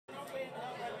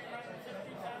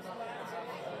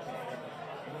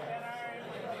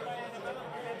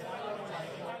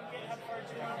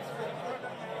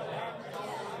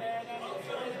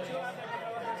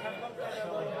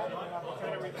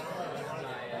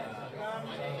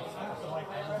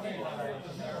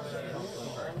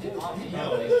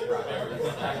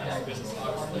business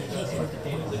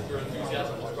opportunities. Your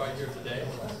enthusiasm is right here today,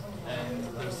 and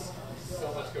there's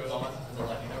so much going on in the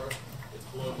Lightning Network. It's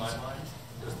blown my mind.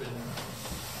 There's been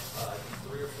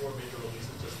 3 or 4 major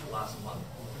releases just last month,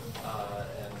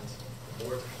 and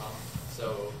more to come.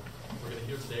 So we're going to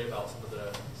hear today about some of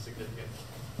the significant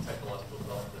technological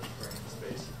development that's occurring in the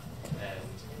space, and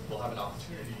we'll have an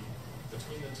opportunity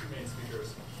between the 2 main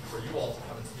speakers for you all to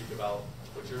come and speak about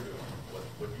what you're doing,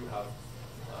 what you have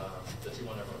that you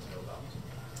want everyone to know about.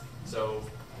 So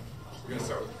we're going to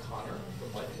start with Connor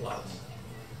from Lightning Labs.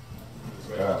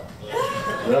 Yeah,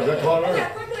 Connor.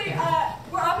 Yeah, quickly,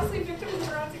 we're obviously victims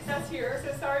of our own success here,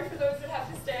 so sorry for those that have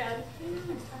to stand.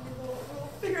 Next time we'll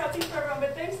figure out things for everyone,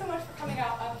 but thanks so much for coming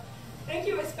out. Thank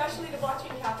you especially to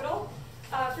Blockchain Capital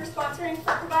for sponsoring,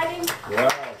 for providing. Yeah.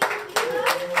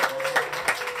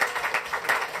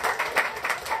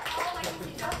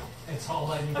 It's all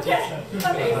lightning Okay, pizza.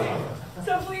 amazing.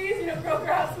 So please, go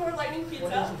grab some more lightning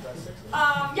pizza.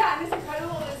 Yeah, and it's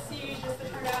incredible to see just the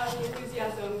turnout and the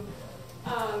enthusiasm.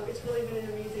 It's really been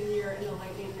an amazing year in the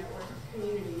Lightning Network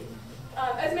community.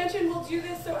 As mentioned, we'll do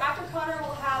this. So after Connor,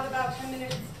 we'll have about 10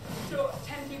 minutes, so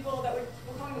 10 people that we're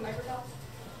calling the microphones.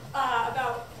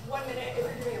 About 1 minute if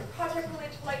you're doing a project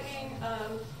related to Lightning.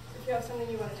 If you have something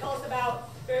you want to tell us about,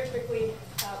 very quickly,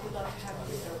 we'd love to have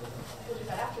you. So we'll do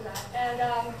that after that. And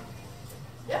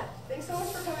yeah, thanks so much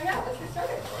for coming out. Let's get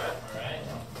started. All right.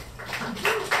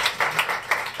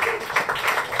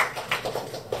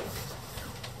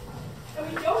 And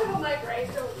we don't have a mic, right?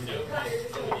 So We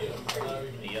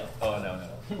do. Oh, no.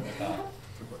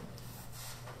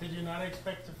 Did you not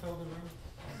expect to fill the room?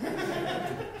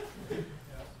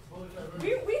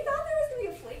 We thought there was going to be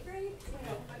a flake rate.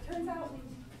 It turns out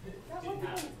that wasn't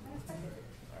unexpected.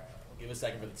 Give a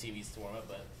second for the TVs to warm up,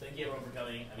 but thank you everyone for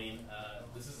coming. I mean,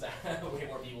 this is way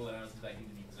more people than I was expecting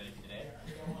to be presented today.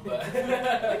 But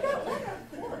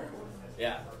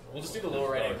yeah, we'll just do the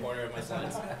lower right-hand corner of my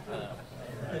slides. All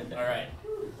right.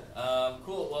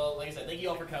 Cool. Well, like I said, thank you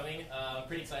all for coming. I'm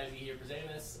pretty excited to be here presenting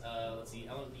this. Let's see,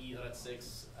 LND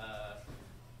 6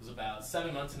 was about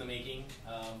 7 months in the making.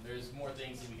 There's more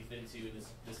things that we could fit into in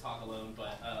this talk alone,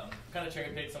 but kind of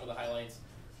cherry-picked some of the highlights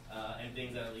and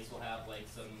things that at least will have like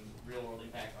some real-world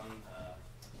impact on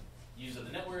users of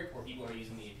the network, or people who are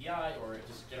using the API, or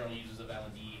just general users of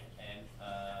LND, and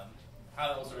how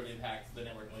that will sort of impact the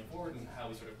network going forward, and how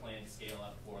we sort of plan to scale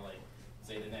up for, like,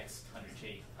 say, the next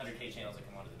 100K channels that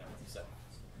come onto the network. So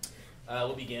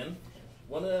we'll begin.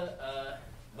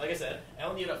 Like I said,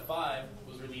 LND 5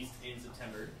 was released in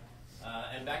September,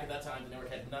 and back at that time, the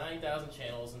network had 9,000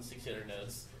 channels and 600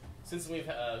 nodes. Since we've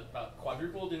about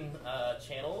quadrupled in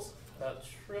channels, about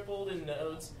tripled in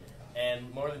nodes,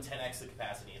 and more than 10x the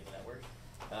capacity of the network.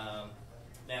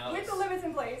 Now, with the limits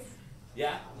in place.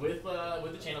 Yeah, with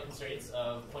the channel constraints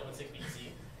of 0.16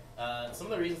 BTC. Some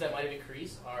of the reasons that might have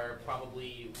increased are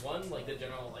probably, one, like the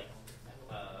general,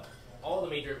 all the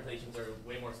major implementations are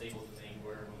way more stable than they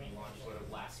were when we launched sort of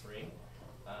last spring.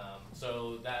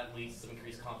 So that leads to some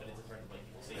increased confidence in terms of like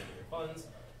people saving their funds.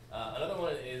 Another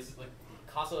one is like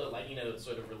Casa Lightning Node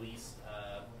sort of release.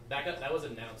 That was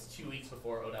announced 2 weeks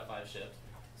before 0.5 shipped.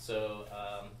 So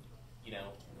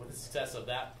with the success of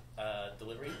that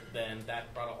delivery, then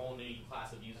that brought a whole new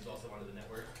class of users also onto the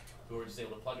network who were just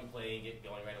able to plug and play and get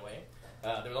going right away.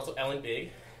 There was also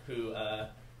LND, who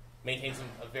maintains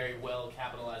a very well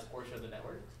capitalized portion of the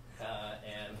network,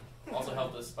 and also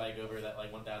helped us spike over that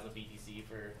like 1,000 BTC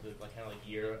for the kind of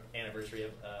year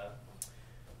anniversary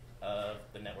of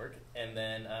the network. And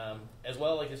then as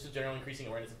well, like this is general increasing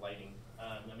awareness of Lightning.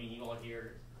 I mean, you all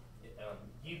here,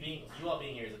 you all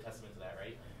being here is a testament to that,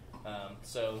 right?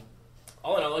 So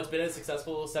all in all, it's been a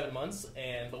successful 7 months,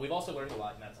 but we've also learned a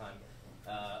lot in that time.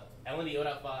 LND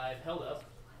 0.5 held up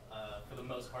for the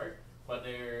most part, but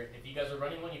if you guys are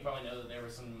running one, you probably know that there were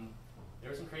some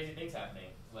crazy things happening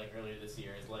like earlier this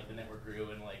year as like the network grew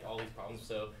and like all these problems.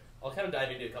 So I'll kind of dive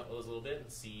into a couple of those a little bit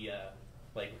and see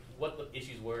like what the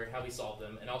issues were, how we solved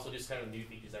them, and also just kind of new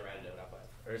features that were added to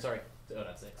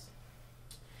 0.6.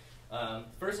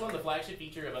 First one, the flagship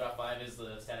feature of 0.5 is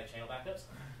the static channel backups.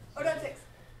 0.6.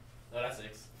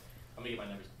 0.6. I'm gonna get my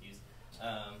numbers confused.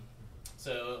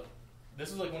 So this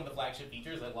was like one of the flagship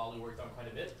features that Lolly worked on quite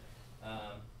a bit.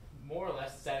 More or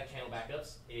less, static channel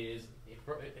backups is it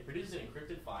produces an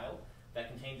encrypted file that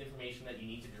contains information that you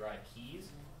need to derive keys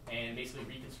and basically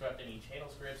reconstruct any channel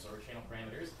scripts or channel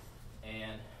parameters.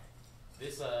 And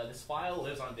this file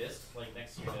lives on disk, like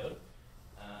next to your node,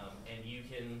 and you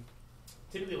can.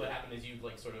 Typically, what happened is you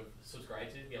like sort of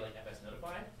subscribe to it via like FS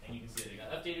Notify, and you can see that it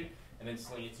got updated, and then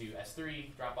sling it to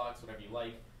S3, Dropbox, whatever you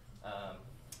like.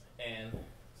 And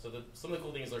So some of the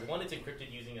cool things are, one, it's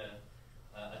encrypted using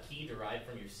a key derived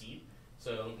from your seed.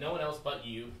 So no one else but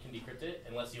you can decrypt it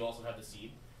unless you also have the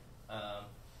seed.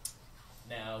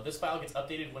 Now, this file gets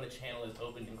updated when a channel is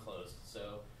opened and closed.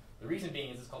 So the reason being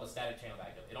is it's called a static channel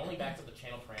backup. It only backs up the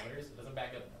channel parameters. It doesn't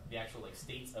back up the actual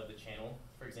states of the channel.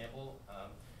 For example,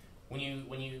 when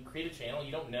you create a channel,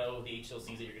 you don't know the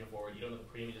HLCs that you're going to forward. You don't know the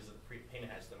preimages of the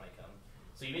payment hash that might come.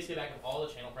 So you basically back up all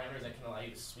the channel parameters that can allow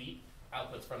you to sweep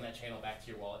outputs from that channel back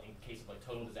to your wallet in case of like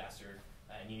total disaster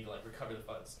and you need to like recover the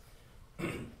funds.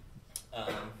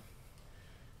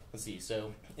 Let's see.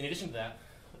 So in addition to that,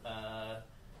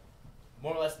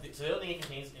 more or less, so the other thing it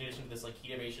contains, in addition to this like key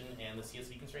derivation and the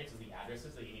CSV constraints, is the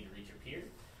addresses that you need to reach your peer.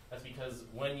 That's because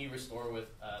when you restore with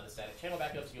the static channel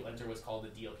backups, you'll enter what's called the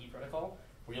DLP protocol,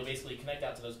 where you'll basically connect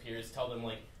out to those peers, tell them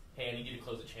like, hey, I need you to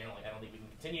close the channel. Like, I don't think we can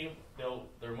continue.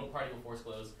 The remote party will force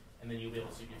close, and then you'll be able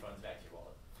to sweep your funds back to your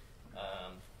wallet.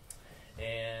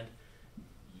 And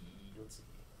let's see.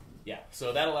 Yeah,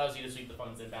 so that allows you to sweep the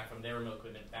funds in back from their remote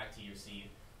equipment back to your seed,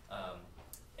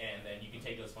 and then you can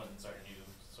take those funds and start a new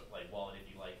wallet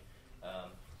if you like.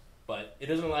 But it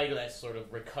doesn't allow you to sort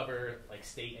of recover like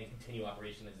state and continue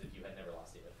operation as if you had never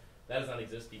lost data. That does not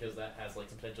exist because that has like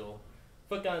some potential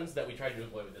foot guns that we tried to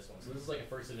avoid with this one. So this is like a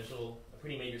first initial, a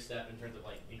pretty major step in terms of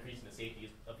like increasing the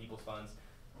safety of people's funds.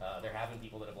 There have been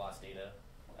people that have lost data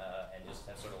and just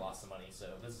have sort of lost some money. So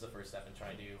this is the first step in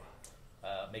trying to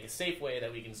make a safe way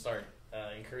that we can start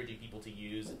encouraging people to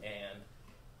use and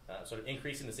sort of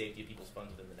increasing the safety of people's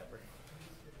funds within the network.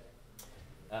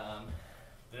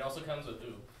 It also comes with,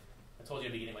 I told you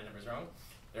at the beginning my numbers wrong.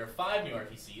 There are 5 new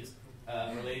RPCs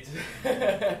related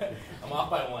to, I'm off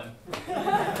by 1.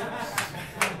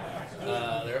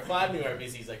 There are 5 new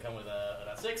RPCs that come with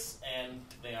a .6, and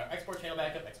they are export channel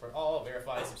backup, export all,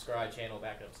 verify, subscribe channel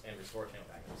backups, and restore channel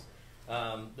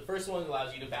backups. The first one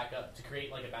allows you to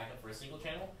create like a backup for a single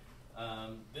channel.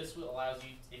 This allows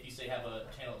you, if you say have a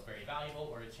channel that's very valuable,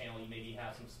 or a channel you maybe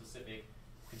have some specific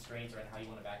constraints around how you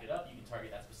want to back it up, you can target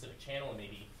that specific channel and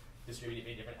maybe distribute it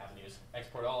in different avenues.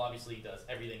 Export all obviously does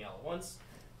everything all at once.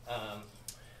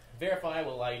 Verify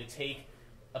will allow you to take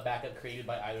a backup created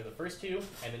by either the first two,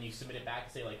 and then you submit it back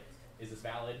to say like, is this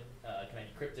valid? Can I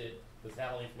decrypt it? Does it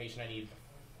have all the information I need?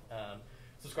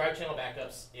 Subscribe channel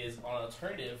backups is an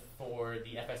alternative for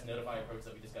the FS notify approach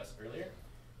that we discussed earlier.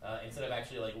 Instead of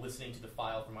actually like listening to the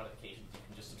file for modifications, you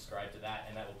can just subscribe to that,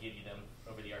 and that will give you them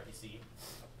over the RPC.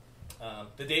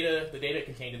 The data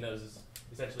contained in those is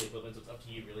essentially equivalent, so it's up to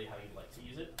you really how you'd like to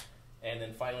use it. And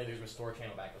then finally, there's restore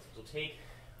channel backups, which will take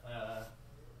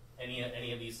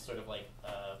any of these sort of like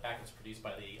backups produced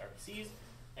by the RPCs,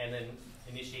 and then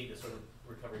initiate a sort of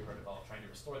recovery protocol, trying to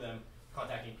restore them,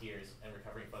 contacting peers, and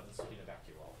recovering funds and sweeping them back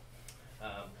to your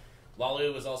wallet.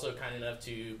 Lalu was also kind enough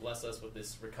to bless us with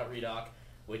this recovery doc,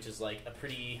 which is like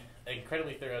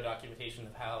incredibly thorough documentation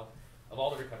of all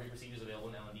the recovery procedures available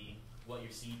in LND, what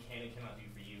your seed can and cannot do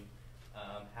for you,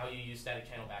 how you use static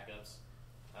channel backups,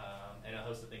 and a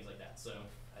host of things like that. So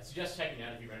I suggest checking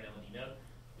out if you run an LND node.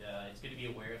 It's good to be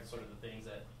aware of sort of the things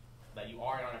that you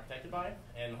are and aren't protected by,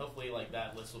 and hopefully like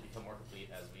that list will become more complete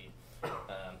as we,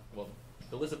 well,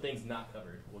 the list of things not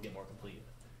covered will get more complete.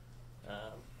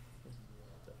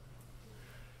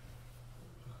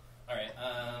 All right,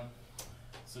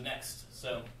 so next.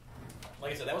 So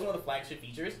like I said, that was one of the flagship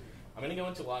features. I'm going to go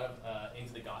into a lot of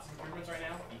into the gossip improvements right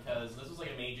now, because this was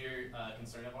like a major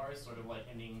concern of ours, sort of like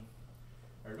ending,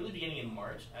 or really beginning in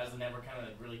March, as the network kind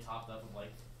of really topped up with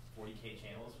like 40K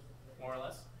channels, more or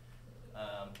less.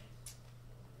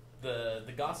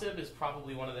 The gossip is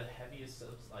probably one of the heaviest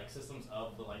like systems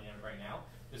of the Lightning Network right now,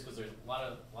 just because there's a lot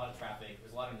of traffic,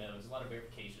 there's a lot of nodes, a lot of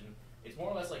verification. It's more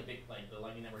or less like the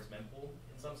Lightning Network's mempool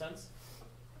in some sense.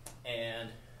 And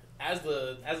as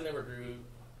the network grew,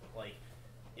 like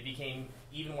it became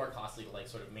even more costly to like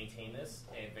sort of maintain this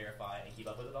and verify and keep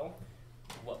up with it all.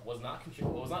 What was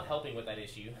not helping with that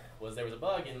issue was there was a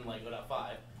bug in like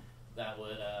 0.5 that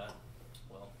would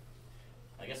well,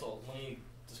 I guess let me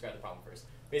describe the problem first.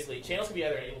 Basically, channels can be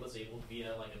either enabled or disabled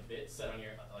via like a bit set on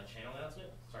your channel announcement,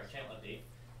 channel update.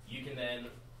 You can then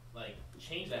like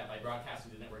change that by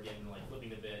broadcasting to the network and like flipping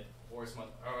the bit or some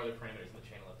other parameters in the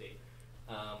channel update.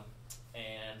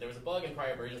 And there was a bug in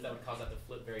prior versions that would cause that to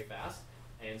flip very fast.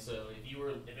 And so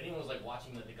if anyone was like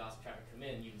watching the gossip traffic come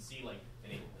in, you can see like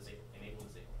enable, disable,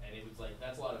 and it was like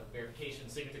that's a lot of verification,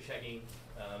 signature checking,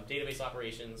 database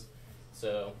operations.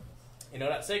 So in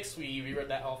 0.6, we rewrote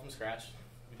that all from scratch.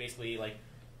 We basically like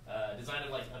designed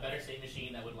like a better state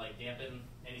machine that would like dampen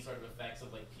any sort of effects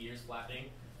of like peers flapping,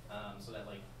 so that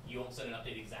like you won't send an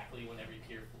update exactly when every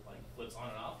peer like flips on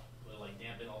and off, but like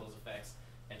dampen all those effects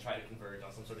and try to converge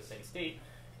on some sort of steady state.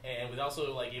 and it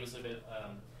also like gave us a bit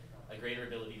a greater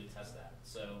ability to test that.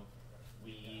 So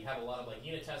we have a lot of like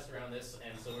unit tests around this,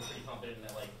 and so we're pretty confident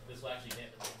that like this will actually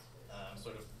hit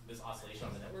sort of this oscillation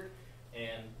on the network.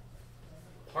 And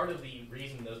part of the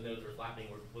reason those nodes were flapping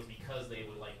was because they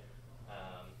would like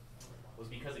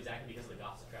exactly because of the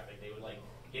gossip traffic. They would like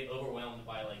get overwhelmed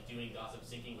by like doing gossip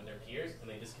syncing with their peers, and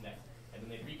they disconnect, and then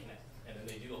they reconnect, and then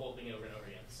they do the whole thing over and over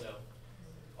again. So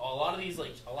a lot of these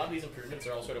improvements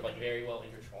are all sort of like very well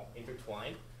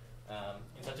intertwined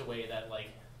in such a way that like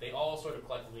they all sort of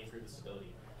collectively improve the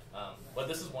stability. But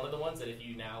this is one of the ones that if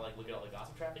you now like look at all the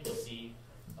gossip traffic, you'll see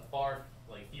a far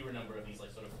like fewer number of these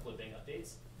like sort of flipping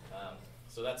updates.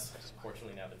 So that's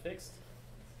fortunately now been fixed.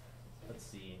 Let's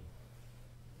see.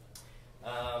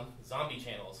 Zombie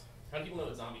channels. How many people know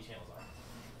what zombie channels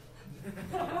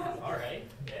are? All right.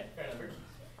 Okay, fair number.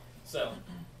 So,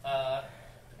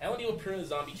 LND will prune the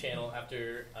zombie channel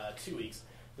after 2 weeks.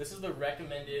 This is the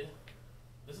recommended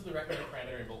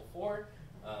parameter in Bolt 4.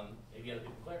 Maybe other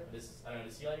people clear. I don't know.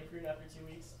 Does CLI prune after 2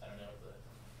 weeks? I don't know.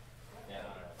 I don't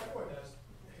know. Everyone does.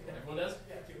 Everyone does?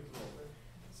 Yeah, 2 weeks.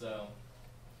 So,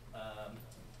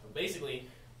 basically,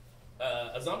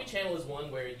 a zombie channel is one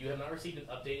where you have not received an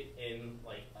update in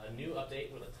like a new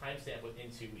update with a timestamp within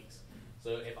 2 weeks.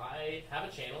 So if I have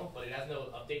a channel, but it has no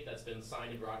update that's been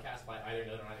signed and broadcast by either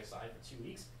node on either side for 2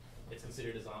 weeks, it's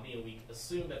considered a zombie, and we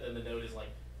assume that then the node is like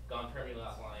gone permanently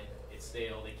offline, it's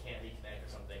stale, they can't reconnect or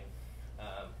something.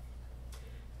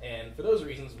 And for those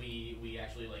reasons, we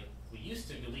actually like we used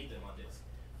to delete them on disk.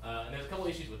 And there's a couple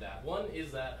issues with that. One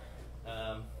is that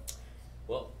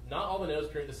well, not all the nodes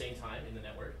prune at the same time in the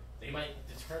network. They might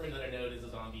determine that a node is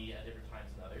a zombie at different times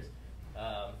than others.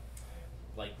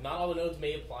 Like, not all the nodes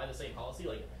may apply the same policy.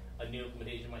 Like, a new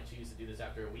implementation might choose to do this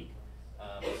after a week.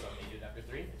 Some may do it after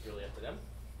 3. It's really up to them.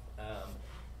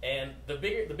 And the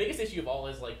biggest issue of all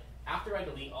is, like, after I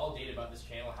delete all data about this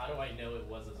channel, how do I know it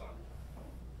was a zombie?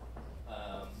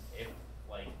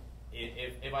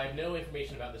 If I have no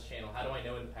information about this channel, how do I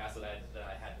know in the past that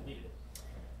I had deleted it?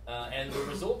 And the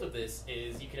result of this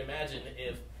is, you can imagine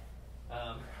if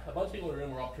a bunch of people in the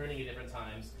room were all pruning at different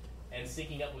times and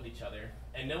syncing up with each other,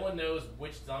 and no one knows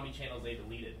which zombie channels they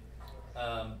deleted.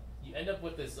 You end up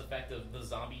with this effect of the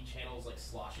zombie channels like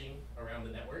sloshing around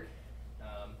the network,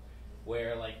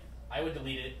 where like I would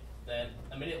delete it, then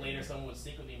a minute later someone would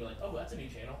sync with me and be like, oh, that's a new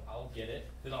channel, I'll get it.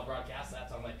 Then I'll broadcast that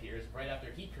to all my peers right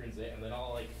after he prunes it, and then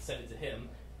I'll like send it to him,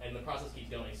 and the process keeps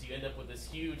going. So you end up with this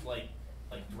huge like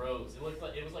droves. It was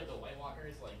like the White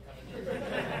Walkers like coming through.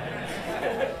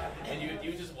 And you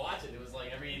would just watch it. It was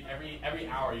like every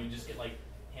hour you just get like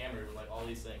hammered with like all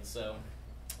these things. So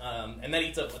and that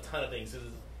eats up a ton of things. So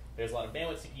there's a lot of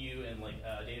bandwidth CPU and like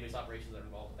database operations that are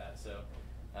involved with that. So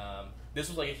this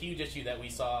was like a huge issue that we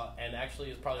saw, and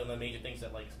actually is probably one of the major things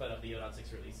that like sped up the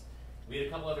 0.6 release. We had a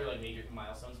couple other like major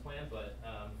milestones planned, but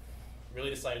really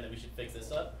decided that we should fix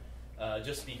this up.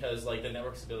 Just because like the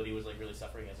network stability was like really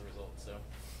suffering as a result.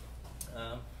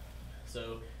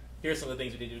 So here's some of the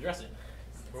things we did to address it.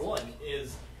 Number one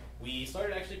is we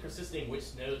started actually persisting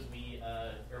which nodes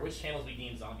or which channels we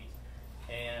deemed zombies,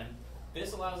 and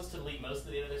this allows us to delete most of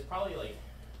the data. There's probably like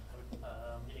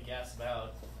I'm gonna guess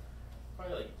about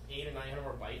probably like 800 or 900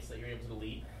 more bytes that you're able to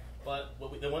delete. But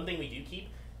the one thing we do keep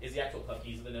is the actual pub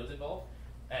keys of the nodes involved.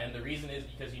 And the reason is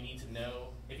because you need to know,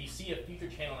 if you see a future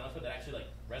channel announcement that actually like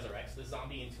resurrects this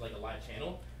zombie into like a live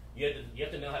channel, you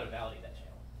have to know how to validate that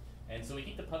channel. And so we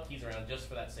keep the pub keys around just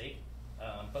for that sake.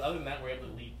 But other than that, we're able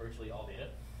to delete virtually all data.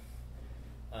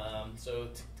 So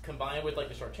combined with like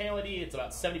the short channel ID, it's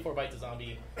about 74 bytes of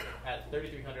zombie at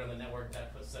 3,300 on the network.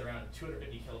 That puts it around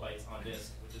 250 kilobytes on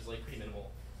disk, which is like pretty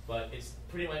minimal. But it's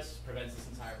pretty much prevents this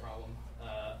entire problem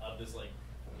of this like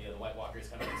the White Walkers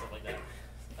coming and stuff like that.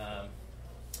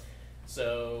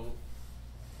 So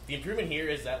the improvement here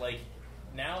is that like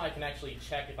now I can actually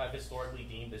check if I've historically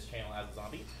deemed this channel as a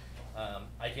zombie.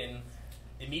 I can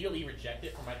immediately reject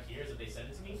it from my peers if they send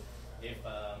it to me. If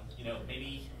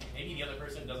maybe the other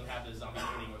person doesn't have the zombie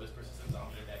rating or this persistent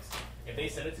zombie index. If they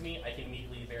send it to me, I can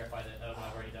immediately verify that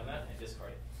I've already done that and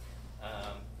discard it.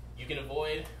 You can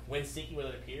avoid when syncing with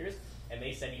other peers and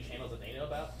they send you channels that they know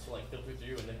about to like filter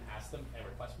through and then ask them and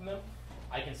request from them.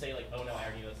 I can say like, oh no, I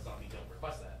already know it's a zombie, don't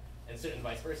request that. And certain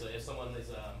vice versa. If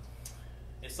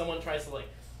someone tries to like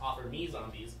offer me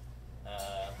zombies,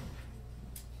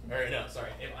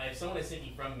 if someone is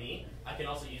syncing from me, I can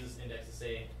also use this index to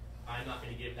say I'm not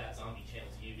going to give that zombie channel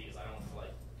to you because I don't want to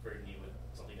like burden you with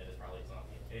something that is probably a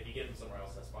zombie. And if you give them somewhere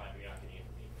else, that's fine, but you're not getting it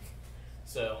from me.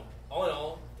 So all in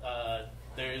all,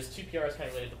 there's 2 PRs kind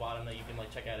of related at the bottom that you can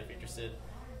like check out if you're interested.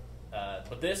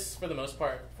 But this, for the most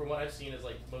part, from what I've seen, is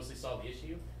like mostly solved the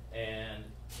issue. And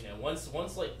you know, once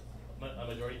like a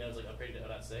majority of nodes like upgraded to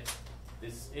 0.6,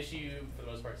 this issue for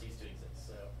the most part ceased to exist.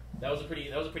 So that was a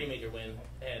pretty major win,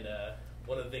 and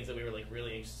one of the things that we were like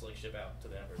really anxious to like ship out to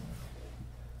the network.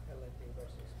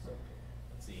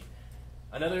 Let's see.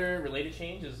 Another related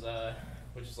change is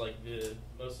which is like a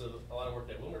lot of work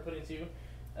that Wilmer put into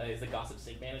is the Gossip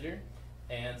Sync Manager,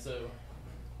 and so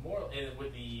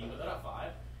with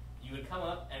 0.5, you would come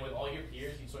up and with all your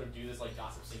peers you'd sort of do this like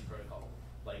Gossip Sync protocol,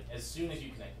 like as soon as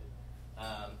you connected.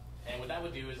 And what that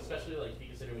would do is, especially like if you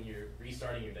consider when you're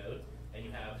restarting your node and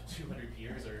you have 200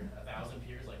 peers or 1,000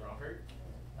 peers like Rompert.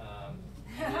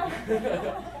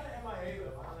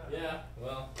 Yeah,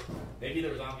 well, maybe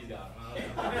the zombies got him.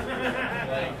 I don't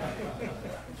know.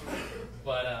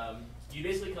 But you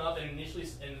basically come up and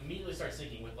immediately start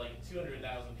syncing with like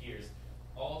 200,000 peers,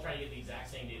 all trying to get the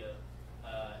exact same data.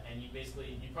 And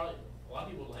a lot of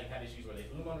people like have issues where they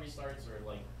boom on restarts or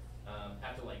like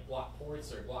have to like block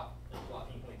ports or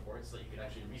blocking point ports so that you could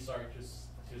actually restart just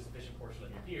to a sufficient portion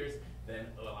of your peers, then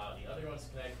allow the other ones to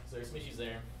connect. So there's some issues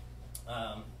there.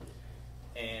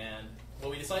 And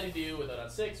what we decided to do with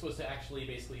 0.6 was to actually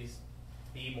basically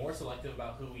be more selective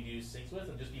about who we do syncs with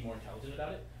and just be more intelligent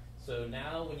about it. So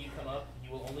now when you come up,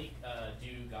 you will only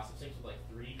do gossip syncs with like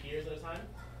 3 peers at a time.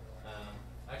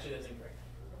 Actually, that's incorrect.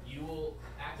 You will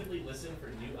actively listen for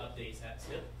new updates at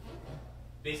SIP.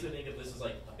 Basically, think of this as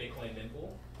like a Bitcoin mempool.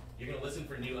 You're going to listen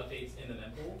for new updates in the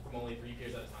mempool from only 3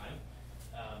 peers at a time.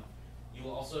 You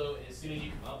will also, as soon as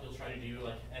you come up, you'll try to do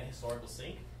like a historical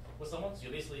sync with someone. So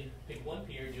you'll basically pick one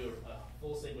peer, do a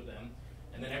full sync with them,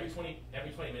 and then every 20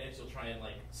 minutes you'll try and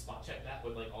like spot check that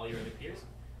with like all your other peers.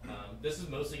 This is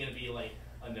mostly going to be like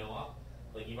a no-op.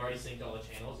 Like you've already synced all the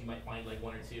channels. You might find like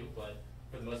 1 or 2, but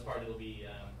for the most part it'll be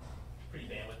pretty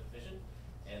bandwidth efficient.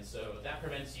 And so that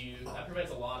prevents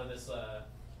a lot of this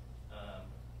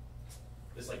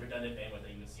this like redundant bandwidth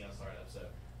that you would see on startup. So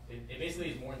it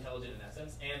basically is more intelligent in that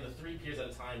sense, and the 3 peers at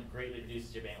a time greatly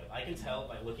reduces your bandwidth. I can tell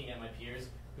by looking at my peers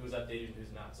who's updated and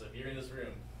who's not. So if you're in this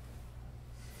room,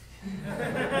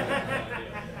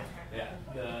 yeah,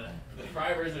 the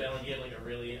prior version of LND had like a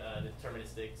really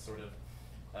deterministic sort of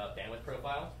bandwidth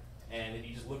profile, and if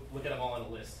you just look at them all on a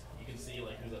list, you can see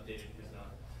like who's updated and who's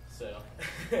not. So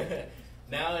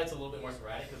now it's a little bit more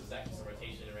sporadic because there's actually some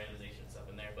rotation and randomization and stuff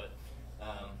in there. But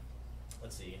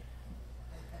let's see.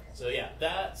 So yeah,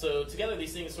 so together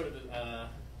these things sort of did I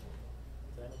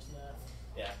mention that?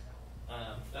 Yeah.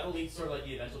 That'll lead to sort of like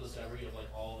the eventual discovery of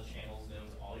like all the channels known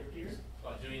to all your peers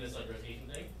about doing this like rotation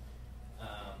thing.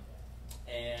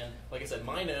 And like I said,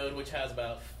 my node, which has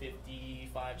about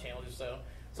 55 channels or so,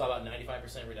 saw about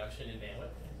 95% reduction in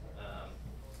bandwidth.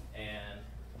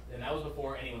 And that was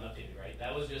before anyone updated, right?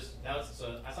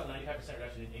 So I saw 95%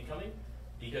 reduction in incoming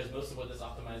because most of what this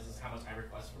optimizes is how much I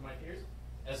request from my peers.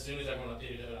 As soon as everyone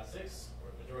updated to 0.6,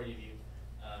 or the majority of you,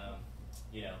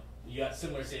 you got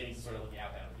similar savings to sort of like the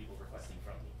outbound people requesting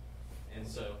from me. And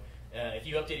so if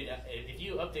you updated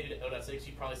 0.6,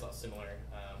 you probably saw similar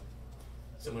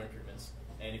improvements.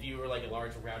 And if you were like a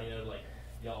large routing node like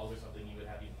y'all's or something, you would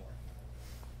have even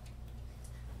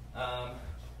more.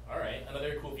 All right,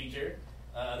 another cool feature.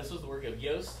 This was the work of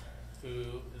Joost,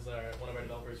 who is one of our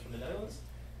developers from the Netherlands.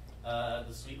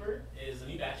 The sweeper is a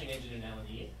new batching engine in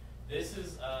LND. This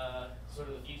is sort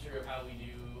of the future of how we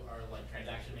do our like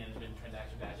transaction management,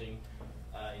 transaction batching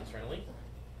internally.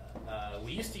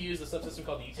 We used to use a subsystem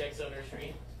called the UTXO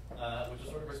nursery, which was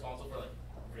sort of responsible for like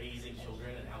raising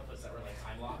children and outputs that were like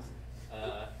time locked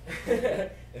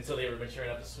until they were mature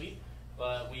enough to sweep.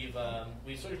 But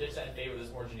we've sort of ditched that in favor of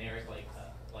this more generic like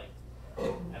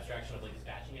abstraction of like this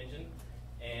batching engine.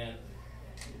 And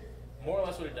more or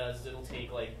less what it does is it'll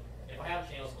take like, if I have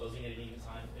channels closing at any given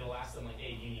time, it'll ask them like,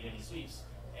 hey, do you need any sweeps?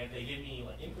 And if they give me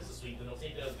like inputs to sweep, then it'll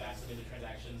take those, pass them into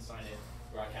transactions, sign it,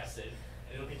 broadcast it,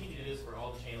 and it'll continue to do this for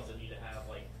all the channels that need to have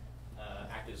like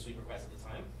active sweep requests at the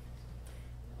time.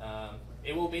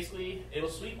 It'll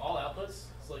sweep all outputs.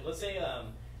 So like let's say I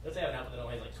have an output that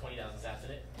only has like 20,000 sats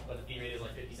in it, but the fee rate is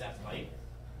like 50 sats a byte.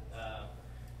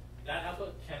 That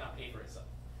output cannot pay for itself,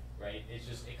 right? It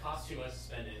costs too much to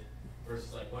spend it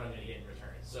versus like what I'm going to get in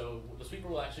return. So the sweeper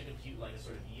will actually compute like a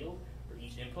sort of yield for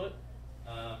each input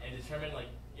and determine like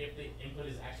if the input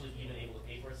is actually even able to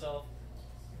pay for itself.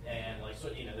 And like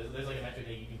there's like a metric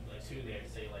that you can like tune there to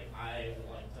say like I would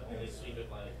like to only sweep it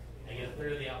like I get a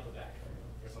third of the output back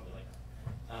or something like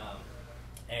that.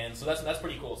 And so that's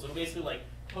pretty cool. So it'll basically like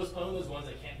postpone those ones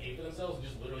that can't pay for themselves and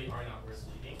just literally are not worth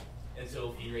sweeping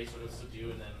until fee rates sort of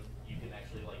subdue and then you can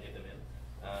actually like get them in.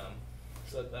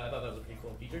 So I thought that was a pretty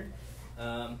cool feature.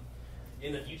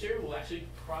 In the future, we'll actually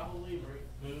probably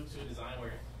move to a design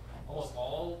where almost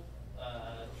all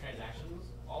transactions,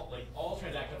 all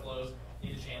transaction flows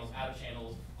into channels, out of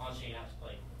channels, on chain, out,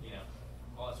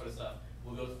 all that sort of stuff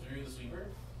will go through the sweeper,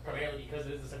 primarily because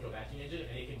it is a central batching engine,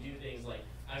 and it can do things like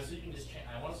I want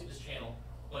to sweep this channel,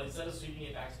 but instead of sweeping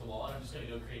it back to the wallet, I'm just going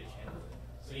to go create a channel.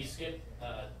 So you skip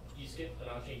an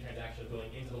on-chain transaction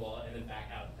going into the wallet and then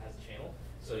back out as a channel.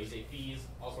 So you save fees,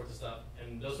 all sorts of stuff,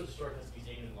 and those sorts of shortcuts can be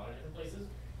taken in a lot of different places.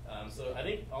 So I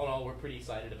think all in all, we're pretty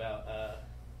excited about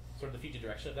sort of the future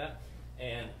direction of that.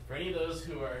 And for any of those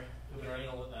who've been running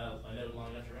a node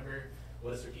long enough to remember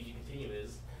what a strategic continue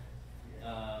is,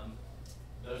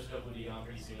 those scope will be gone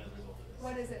pretty soon as a result of this.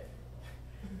 What is it?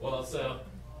 Well, so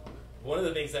one of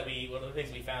the things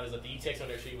we found is that the UTXO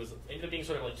nursery ended up being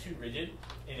sort of like too rigid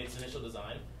in its initial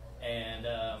design, and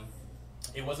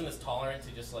it wasn't as tolerant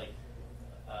to just like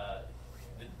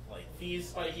fees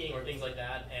spiking or things like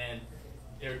that. And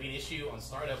there would be an issue on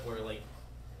startup where like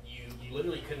you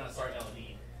literally could not start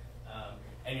LND,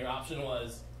 and your option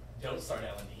was don't start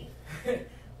LND,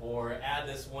 or add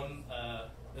this one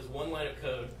line of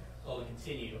code called a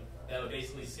continue that would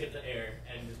basically skip the error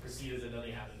and just proceed as if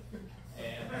nothing happened.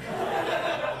 And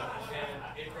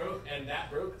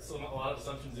that broke a lot of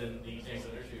assumptions in the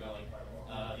UTXO nursery about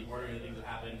the ordering of things that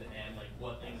happened and like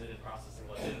what things it had processed and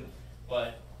what didn't.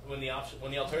 But when the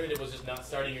alternative was just not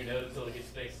starting your node until it gets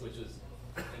fixed, which is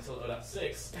until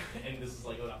 0.6, and this is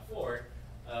like 0.4,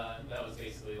 that was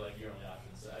basically like your only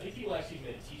option. So I think people actually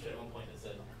made a t-shirt at one point that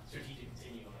said strategic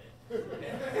continue on it.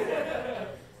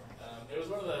 It was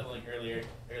one of the like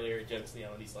earlier jokes in the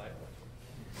LND slide.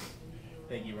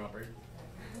 Thank you, Robert.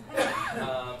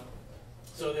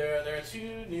 So there are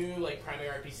two new like primary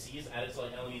RPCs added to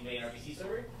like LND's main RPC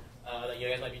server that you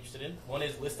guys might be interested in. One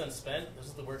is list unspent. This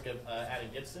is the work of Adam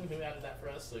Gibson, who added that for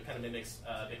us. So it kind of mimics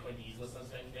Bitcoin D's list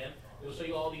unspent command. It will show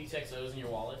you all the UTXOs in your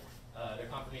wallet, their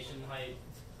confirmation height,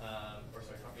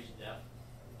 confirmation depth,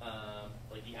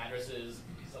 like the addresses,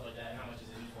 stuff like that, and how much is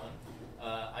in each one.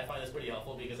 I find this pretty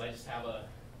helpful because I just have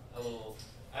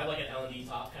I have like an LND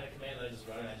top kind of command that I just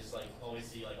run, and I just like always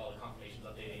see like all the confirmations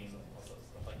updating and all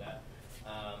stuff like that.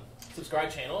 Subscribe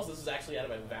channels. This is actually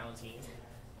added by Valentine,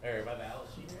 or by Val.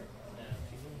 Is she here? No,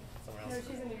 she's somewhere else. No,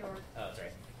 she's in New York. Oh, that's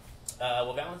right.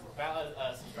 Well, Val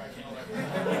subscribe channel.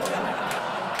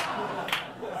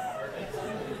 Perfect.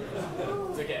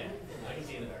 It's okay. I can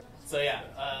see in the dark. So yeah,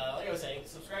 like I was saying,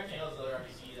 subscribe channel is another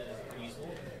RPC that is pretty useful.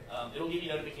 It'll give you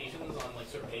notifications on like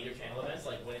sort of major channel events,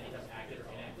 like when it becomes active or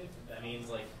inactive. That means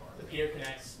like the peer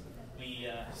connects, we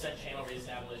set channel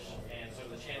reestablish, and so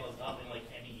the channel is up and like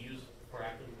can be used for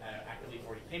actively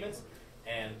for payments.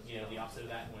 And the opposite of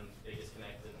that when they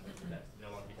disconnect and that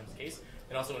no longer becomes the case.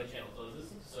 And also when a channel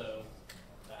closes. So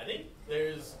I think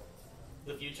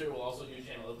the future will also do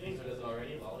channel openings, or does it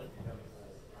already?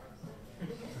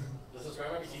 The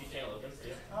subscriber RPC channel opens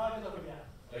too.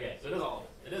 Okay, so it does all.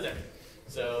 It does everything.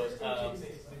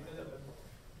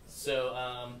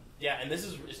 Yeah, and this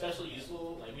is especially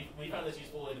useful. Like we found this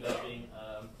useful in developing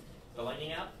the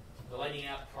Lightning app. The Lightning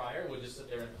app prior would just sit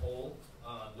there and pull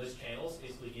list channels,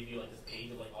 basically give you like this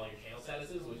page of like all your channel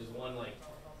statuses, which is one like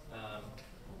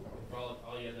for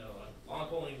all you know, long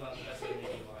polling is not the best way to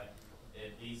make UI.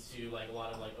 It leads to like a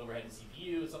lot of like overhead in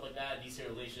CPU and stuff like that,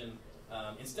 deserialization.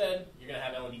 Instead, you're going to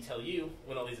have LND tell you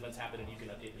when all these events happen, and you can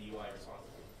update the UI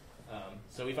responsibly.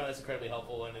 So we found this incredibly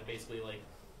helpful, and it basically like,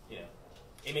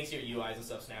 it makes your UIs and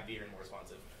stuff snappier and more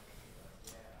responsive.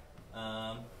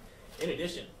 In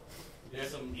addition, these are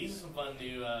some fun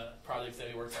new projects that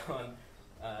we worked on.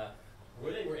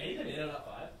 Were any of them in 0.5?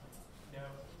 No.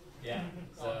 Yeah.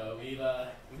 So we've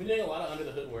been doing a lot of under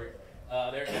the hood work.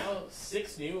 There are now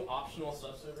 6 new optional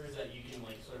subservers that you can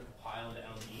like sort of compile into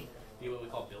LND, do what we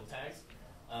call build tags,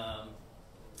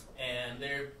 and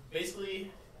they're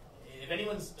basically, if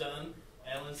anyone's done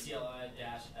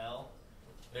LNCLI-L,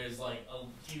 there's like a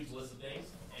huge list of things,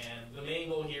 and the main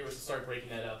goal here was to start breaking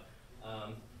that up,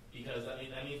 because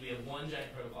that means we have one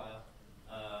giant profile.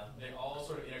 They're all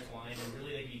sort of intertwined, and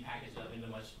really they can be packaged up into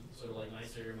much sort of like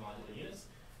nicer modular units.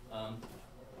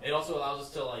 It also allows us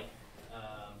to like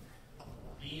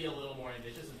be a little more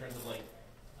ambitious in terms of like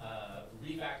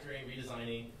refactoring,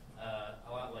 redesigning,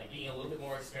 a lot like being a little bit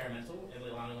more experimental and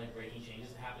allowing like breaking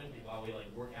changes to happen while we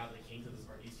like work out the kinks of this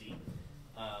RPC,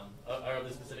 or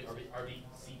the specific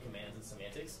RPC commands and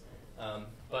semantics.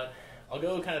 But I'll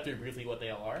go kind of through briefly what they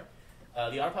all are.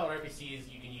 The autopilot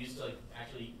RPCs you can use to like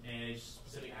actually manage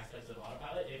specific aspects of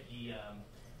autopilot. If the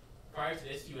prior to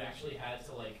this, you actually had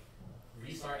to like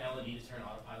restart LND to turn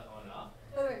autopilot on and off.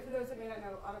 By the way, for those that may not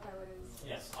know, autopilot is...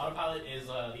 Yes, autopilot is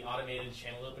the automated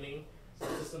channel opening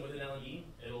system within LND.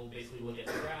 It'll basically look at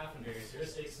the graph and various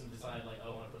heuristics and decide like,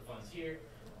 oh, I want to put funds here.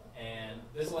 And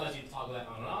this allows you to toggle that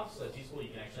on and off, so that's useful. You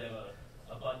can actually have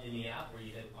a button in the app where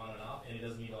you hit on and off, and it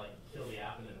doesn't need to like kill the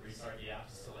app and then restart the app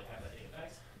just to like have that take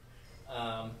effect.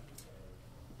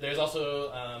 There's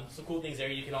also some cool things there.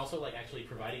 You can also like actually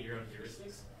provide your own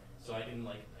heuristics. So I can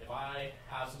like, if I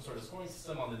have some sort of scoring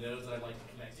system on the nodes that I'd like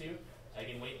to connect to, I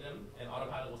can weight them, and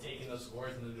Autopilot will take in those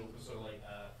scores, and then it'll sort of like,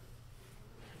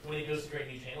 when it goes to create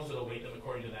new channels, it'll weight them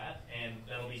according to that, and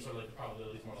that'll be sort of like the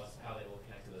probabilities more or less of how they will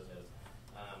connect to those nodes.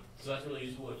 So that's really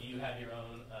useful if you have your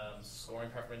own scoring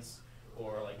preference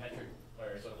or like metric,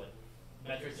 or sort of like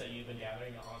metrics that you've been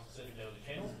gathering on specific nodes or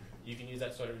channels. You can use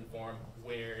that to sort of inform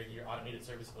where your automated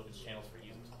service opens channels for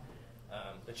users.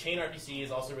 The chain RPC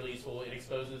is also really useful. It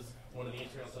exposes one of the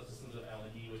internal subsystems of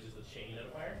LND, which is the chain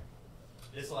notifier.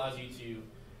 This allows you to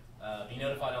be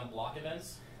notified on block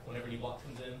events. Whenever a new block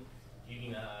comes in, you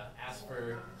can ask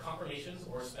for confirmations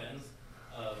or spends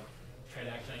of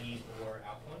transaction IDs or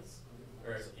outputs,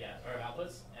 or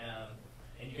outputs.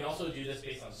 And you can also do this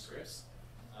based on scripts.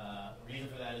 Reason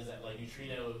for that is that like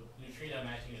neutrino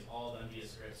matching is all done via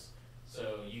scripts.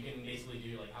 So you can basically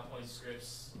do like outpoint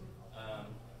scripts,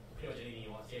 pretty much anything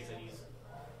you want, TXIDs,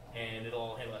 and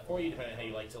it'll handle that for you depending on how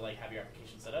you like to have your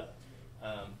application set up.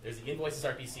 There's the invoices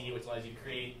RPC, which allows you to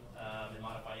create and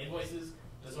modify invoices.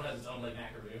 This one has its own like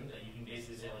macaroon that you can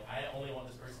basically say like, I only want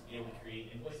this person to be able to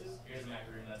create invoices. Here's a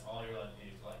macaroon. That's all you're allowed to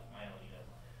do to like my own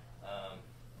node.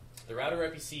 The router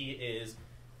RPC is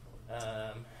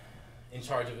in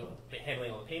charge of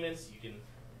handling all the payments. You can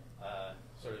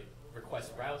sort of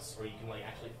request routes, or you can like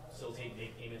actually facilitate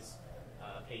make payments,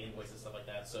 pay invoices, stuff like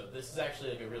that. So this is actually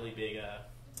like a really big.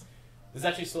 This is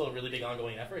actually still a really big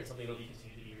ongoing effort. It's something that will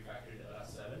continue to be refactored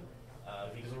to 7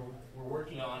 because we're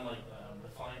working on like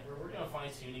we're working on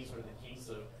fine-tuning sort of the kinks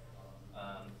of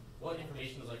what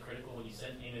information is like critical when you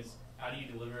send payments. How do you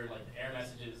deliver like the error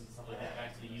messages and stuff like that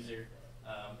back to the user?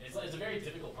 It's a very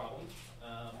difficult problem.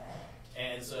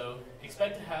 And so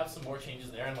expect to have some more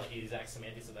changes there and like the exact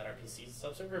semantics of that RPC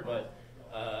subserver, but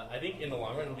I think in the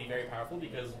long run it'll be very powerful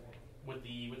because with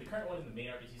the current one in the main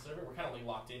RPC server, we're kind of like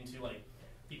locked into like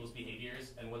people's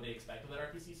behaviors and what they expect of that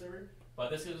RPC server. But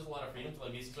this gives us a lot of freedom to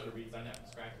like basically sort of redesign that from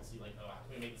scratch and see like, oh, how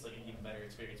can we make this like an even better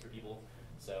experience for people?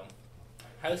 So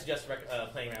highly suggest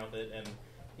playing around with it and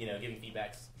giving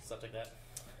feedbacks, stuff like that.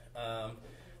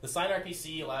 The sign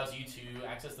RPC allows you to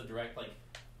access the direct like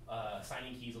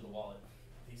signing keys of the wallet.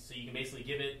 So you can basically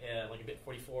give it like a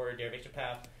bit44 derivation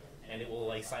path, and it will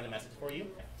like sign a message for you.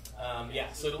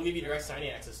 So it'll give you direct signing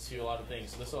access to a lot of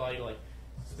things. So this will allow you to like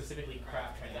specifically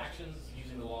craft transactions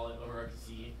using the wallet over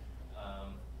RPC,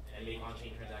 and make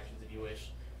on-chain transactions if you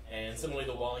wish. And similarly,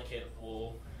 the wallet kit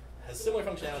has similar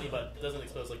functionality, but doesn't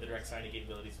expose like the direct signing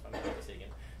capabilities, if I'm not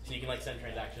mistaken. So you can like send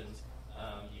transactions.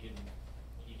 You can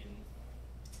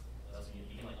what else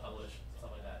you can like publish,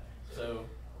 stuff like that. So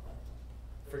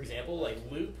for example, like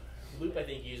Loop I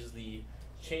think uses the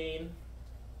chain,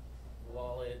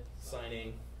 wallet,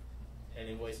 signing, and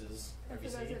invoices. And for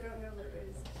those who don't know, Loop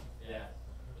is. Yeah.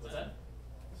 What's that?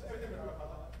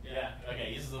 Yeah. Okay.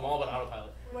 It uses them all, but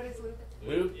autopilot. What is Loop?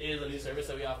 Loop is a new service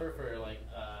that we offer for like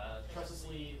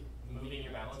trustlessly moving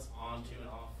your balance onto and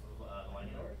off of the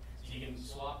Lightning network. So you can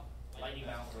swap Lightning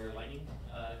balance or Lightning.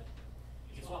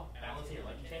 You can swap balancing your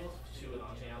Lightning channels to an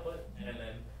on-chain output, and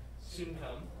then soon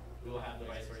come we will have the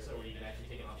vice versa, where you can actually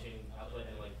take an on-chain output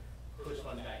and like push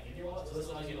funds back into your wallet. So this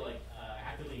allows you to like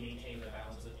actively maintain the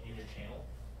balance in your channel.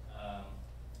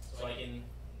 So I can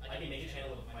make a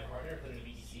channel with my partner, put it in a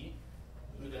BTC,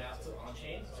 move it out to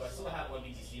on-chain. So I still have one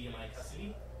BTC in my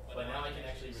custody, but now I can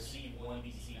actually receive one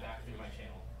BTC back through my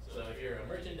channel. So if you're a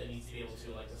merchant that needs to be able to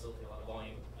like facilitate a lot of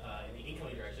volume in the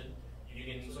incoming direction, you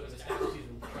can sort of establish these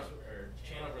trust or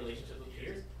channel relationships with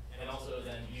peers, and also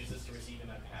then use this to receive in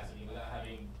that capacity without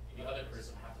having the other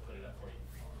person have to put it up for you.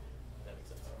 If that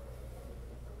makes sense.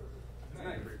 Isn't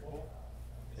that griefable?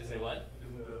 Isn't it what?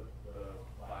 Isn't the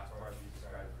last part you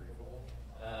described griefable?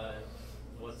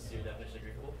 What's your definition of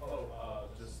griefable?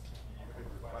 Just you could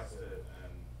request it,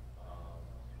 and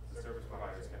the service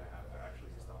provider is going to have to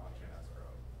actually use the on-chain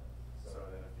escrow. So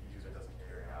then if the user doesn't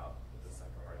carry out the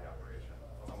second part of the operation,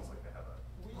 it's almost like they have a.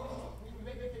 We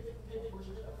make pay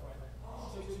portion of that.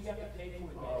 So you have to pay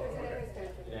for it.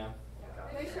 Yeah.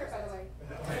 Nice shirt, by the way.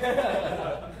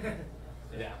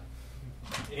 Yeah.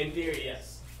 In theory,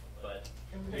 yes, but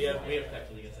we have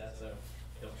protection against that, so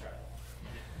don't try.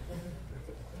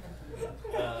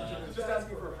 Just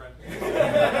asking for a friend.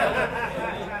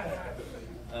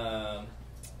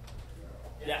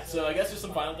 Yeah. So I guess just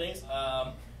some final things, and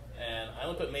I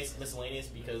only put miscellaneous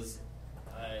because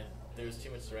there's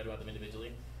too much to read about them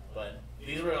individually. But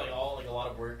these were like all like a lot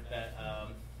of work that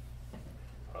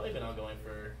probably been ongoing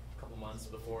for a couple months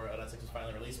before .6 was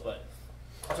finally released, but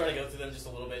I'll try to go through them just a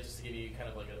little bit, just to give you kind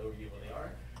of like an overview of what they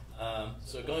are.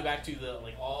 So going back to the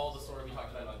all the story we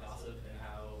talked about gossip and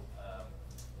how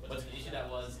what's an issue that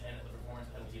was and the performance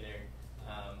penalty there.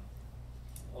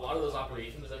 A lot of those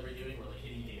operations that we're doing were like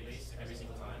hitting the database every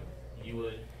single time. You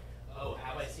would, oh,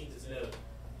 have I seen this node?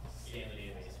 Scan the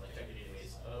database, like check the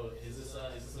database. Oh, is this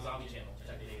a zombie channel?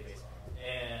 Check the database.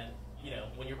 And you know,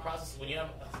 when you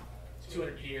have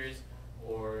 200 peers,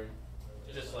 or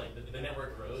just like the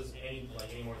network grows any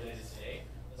more than it is today,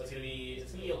 so it's gonna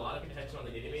be a lot of contention on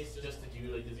the database just to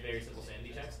do like these very simple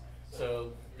sanity checks.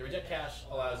 So the reject cache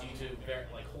allows you to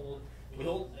hold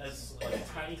as like a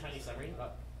tiny summary,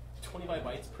 about 25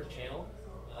 bytes per channel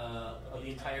of the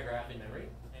entire graph in memory,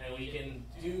 and we can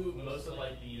do most of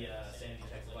like the sanity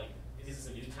checks, like is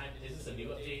this a new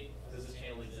update? Does this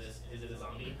channel exist? Is it a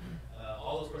zombie?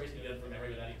 All those queries can be done from memory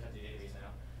without even touching the database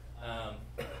now.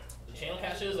 The channel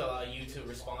caches allow you to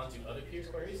respond to other peers'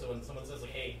 queries. So when someone says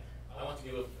like, hey, I want to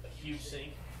do a huge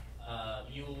sync,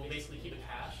 you will basically keep a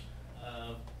cache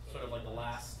of sort of like the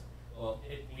last,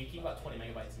 we keep about 20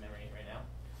 megabytes in memory right now.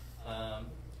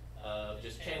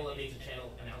 Just channel updates and channel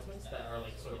announcements that are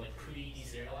like sort of like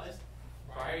pre-deserialized.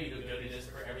 Prior, you would go to disk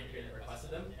for every peer that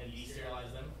requested them and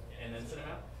deserialize them and then send them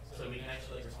out. So we can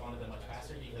actually like respond to them much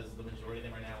faster because the majority of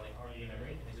them are now like already in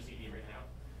memory and just need to be written out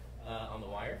on the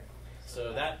wire.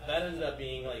 So that ended up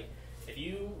being like, if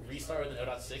you restart with an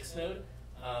 0.6 node,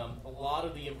 a lot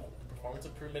of the performance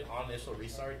improvement on initial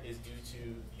restart is due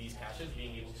to these caches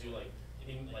being able to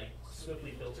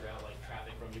swiftly filter out like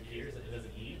traffic from your peers that it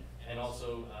doesn't need, and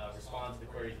also respond to the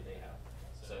queries that they have.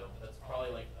 So that's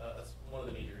probably like that's one of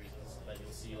the major reasons that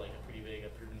you'll see like a pretty big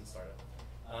improvement in startup.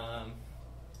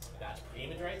 Batch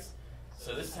pre-image rights.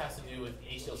 So this has to do with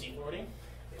HTLC forwarding.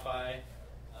 If I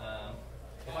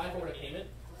forward a payment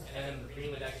and the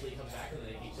pre-image actually comes back and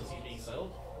the HTLC is being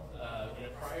settled, in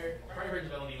a prior version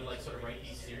of LND would like sort of write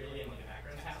these serially in like a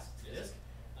background task to disk.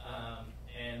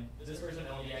 And this version of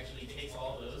LND actually takes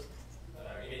all of those,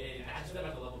 it attaches them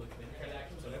at the level of the commitment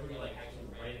transaction. So whenever we like actually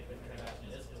write a commitment transaction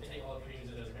to disk, it'll take all the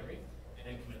pre-images in memory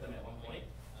and commit them at one point.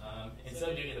 Instead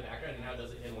of doing it in the background, it now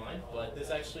does it inline. But this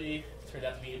actually turned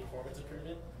out to be a performance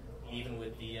improvement, even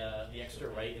with the extra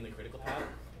write in the critical path,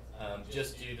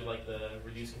 just due to like the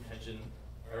reduced contention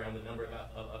around the number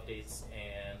of updates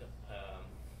and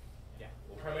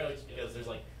primarily just because there's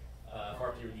like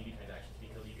far fewer DB transactions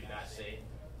because you could batch say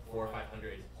 400 or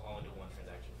 500 all into one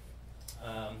transaction.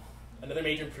 Another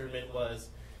major improvement was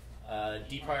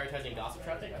deprioritizing gossip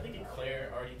traffic. I think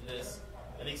Claire already did this.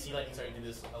 I think C Lightning started to do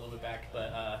this a little bit back,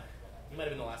 but you might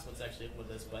have been the last ones actually with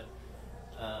this. But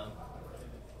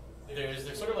there's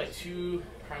sort of like two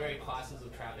primary classes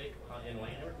of traffic in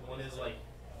Lightning Network. One is like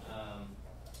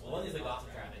one is the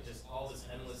gossip traffic, just all this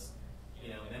endless,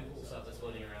 mempool stuff that's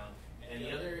floating around. And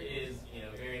the other is,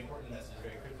 very important messages,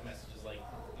 very critical messages like,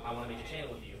 I want to make a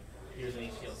channel with you. Here's an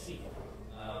HTLC.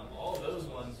 All of those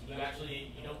ones, you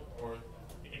don't, or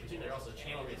in particular, also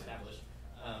channel reestablished,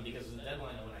 because there's a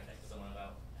deadline when I text someone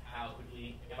about how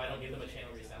quickly, if I don't give them a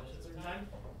channel reestablished at a certain time,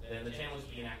 then the channel is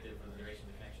being inactive for the duration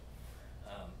of the connection.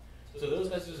 So those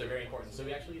messages are very important. So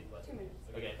we actually, 2 minutes.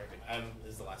 Okay, perfect.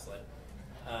 This is the last slide.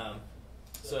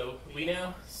 So we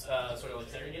now sort of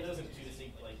like segregate those into two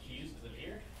distinct like queues as a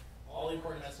peer. All the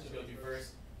important messages go through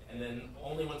first, and then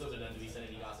only once those are done do we send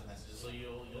any gossip messages. So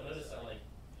you'll notice that like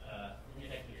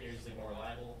reconnecting peers is like more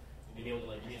reliable. You'll be able to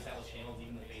like reestablish channels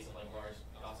even in the face of like large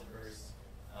gossip bursts,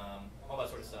 all that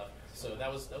sort of stuff. So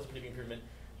that was a pretty big improvement.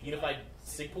 Unified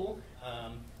sig pool.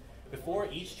 Before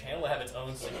each channel will have its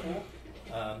own sig pool.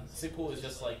 Sig pool is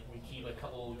just like we keep a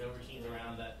couple Go routines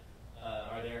around that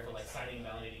are there for like signing and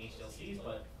validating HTLCs,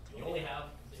 but you only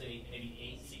have say maybe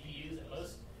 8 CPUs at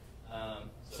most.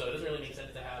 So it doesn't really make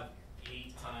sense to have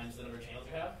 8 times the number of channels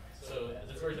you have. So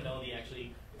this version of LND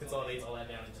actually consolidates all that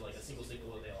down into like a single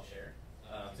signal that they all share.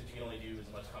 Since you can only do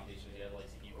as much computation as you have like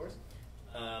CPU cores.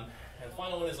 And the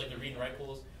final one is like the read and write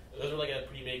pools. Those are like a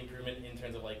pretty big improvement in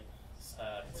terms of like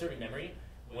conserving memory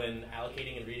when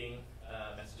allocating and reading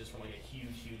messages from like a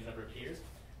huge number of peers.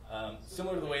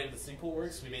 Similar to the way that the sig pool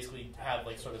works, we basically have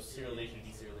like sort of serialization and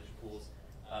deserialization pools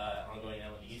ongoing in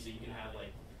LND. So you can have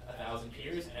like 1,000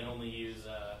 peers and only use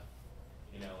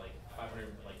like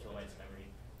 500 kilobytes of memory,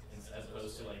 as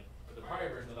opposed to like the prior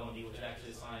version of LND, which would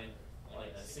actually assign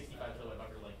like a 65 kilobyte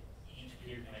buffer like each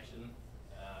peer connection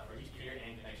or each peer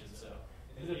and connection. So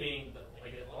it ends up being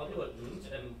like a lot of people have booms,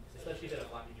 and especially if they have a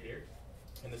floppy peer,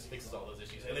 and this fixes all those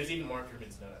issues. And there's even more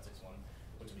improvements in 0.61,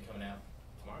 which will be coming out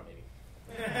tomorrow maybe.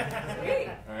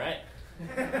 All right.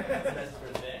 That's the message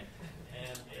for today.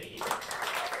 And thank you.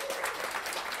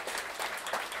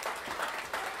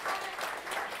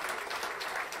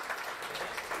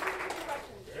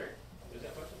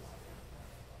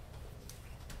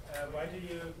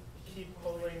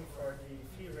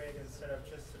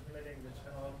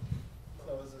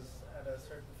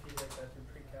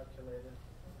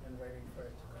 then waiting for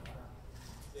it to confirm.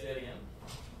 Say that again.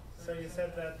 So you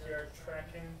said that you're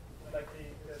tracking, like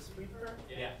the sweeper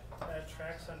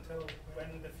tracks until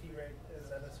when the fee rate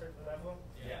is at a certain level,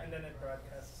 and then it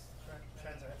broadcasts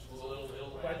transactions. Well,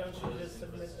 Why don't you just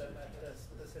submit them at the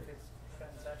specific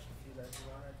transaction fee that you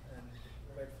want it and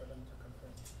wait for them to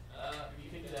confirm? You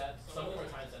can do that. Some of them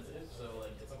are time sensitive, so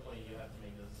like at some point you have to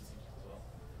make those decisions as well.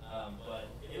 But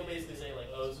it'll basically say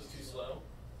like, oh, this is too slow.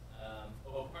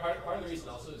 Well, part of the reason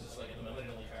also is just like at the moment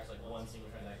it only tracks like one single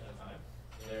transaction at a time.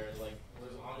 There's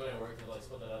ongoing work to like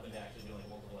split that up into actually doing like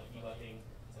multiple like debugging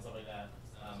and stuff like that.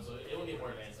 So it will get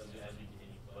more advanced as we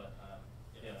continue. But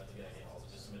yeah, that's a good idea. Also,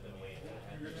 just submit them away.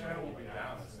 Your channel will be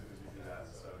down as soon as you do that,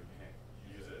 so you can't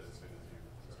use it as soon as you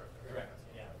start. Correct.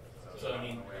 Yeah. So I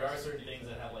mean, there are certain things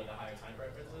that have like a higher time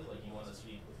preferences. Like you want to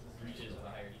sweep reaches with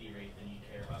a higher ED rate than you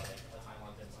care about like a time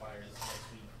on that expires next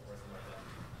week or something like that.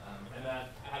 And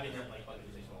that having that like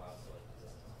bucketization allows us to like do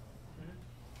this.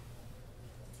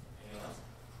 Anything else?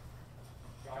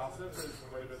 Gossip is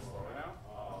quite a bit slower now,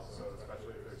 so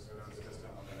especially if there's no system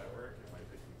on the network, it might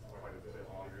take you quite a bit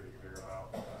longer to figure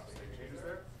out state changes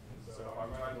there. So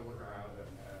I'm trying to look around and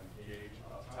gauge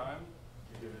uptime,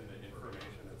 given the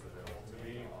information that's available to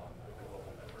me on the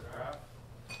global network graph.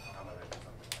 How might I do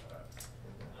something like that?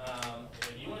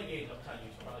 If you want to gauge uptime,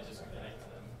 you should probably just connect to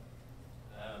them.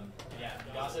 Yeah,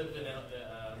 the gossip and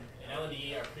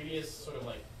LND, our previous sort of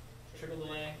like trickle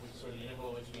delay, which is sort of the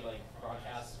interval which we like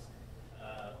broadcast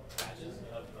batches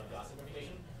of gossip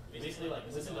information. We basically like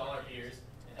listen to all our peers,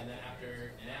 and then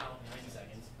after now 90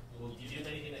 seconds, we'll dedupe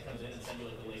anything that comes in and send you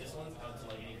like the latest ones out to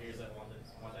like any peers that want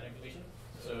that information.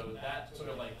 So that sort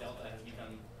of like delta has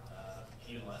become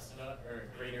even less or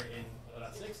greater in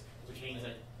 0.6, which means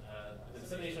that the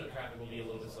dissemination of traffic will be a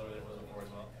little bit slower than it was before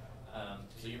as well.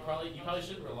 So you probably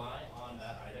shouldn't rely on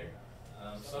that either.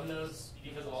 Some nodes,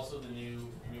 because of also the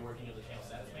new reworking of the channel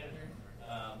status manager,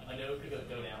 a node could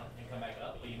go down and come back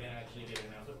up, but you may not actually get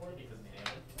an announcement for it because it's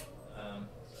damaged.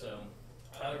 So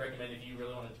I would recommend if you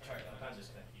really want to try to kind of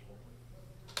disconnect people.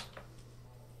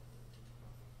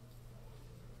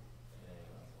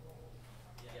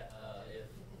 If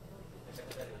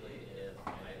hypothetically, if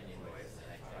I have an invoice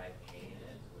and I try paying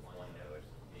it with one node,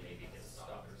 maybe it gets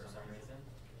stopped for some reason.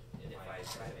 And if I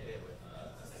try to pay it with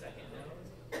a second node,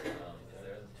 is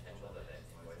there the potential that that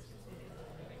invoice gets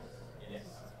taken? Yes,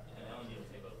 and LND will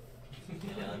take both.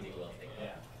 And LND will take both.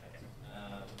 Yeah.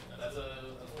 That's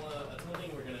one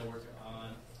thing we're going to work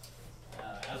on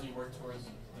as we work towards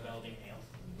developing AMP.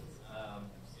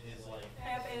 Is like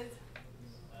AMP is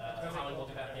atomic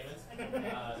multi-path payments.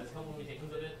 There's a couple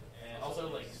limitations of it, and also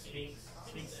like speak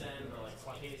send or like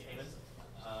spontaneous payments.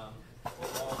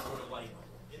 We're all sort of like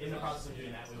in the process of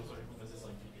doing that. We will sort of implement this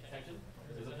like duplicate detection.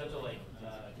 There's a potential like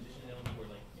condition in LND where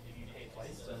like if you pay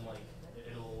twice, then like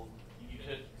you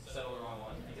could settle the wrong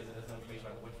one because it has no information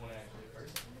about which one actually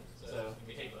occurred. So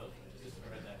we take both just to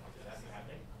prevent that from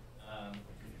happening.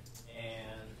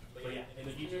 But yeah, in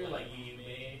the future, like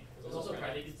there's also a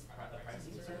privacy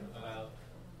concern about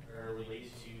or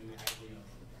related to actually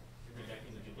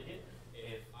rejecting the duplicate.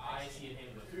 If I see a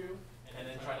payment go through and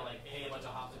then try to like pay a bunch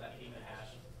of hops to that payment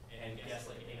hash and guess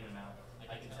like a payment amount,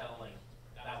 I can tell like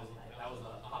that was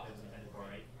a hop that was intended for,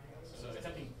 right? So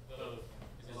attempting both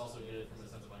is also good from the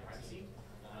sense of like privacy.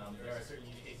 There are certain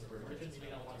use cases where merchants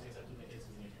may not want to accept duplicates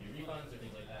because you need to do refunds or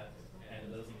things like that, and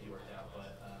those need to be worked out.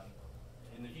 But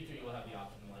in the future, you will have the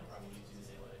option, like probably to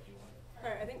disable it if you want. all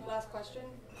right. I think last question.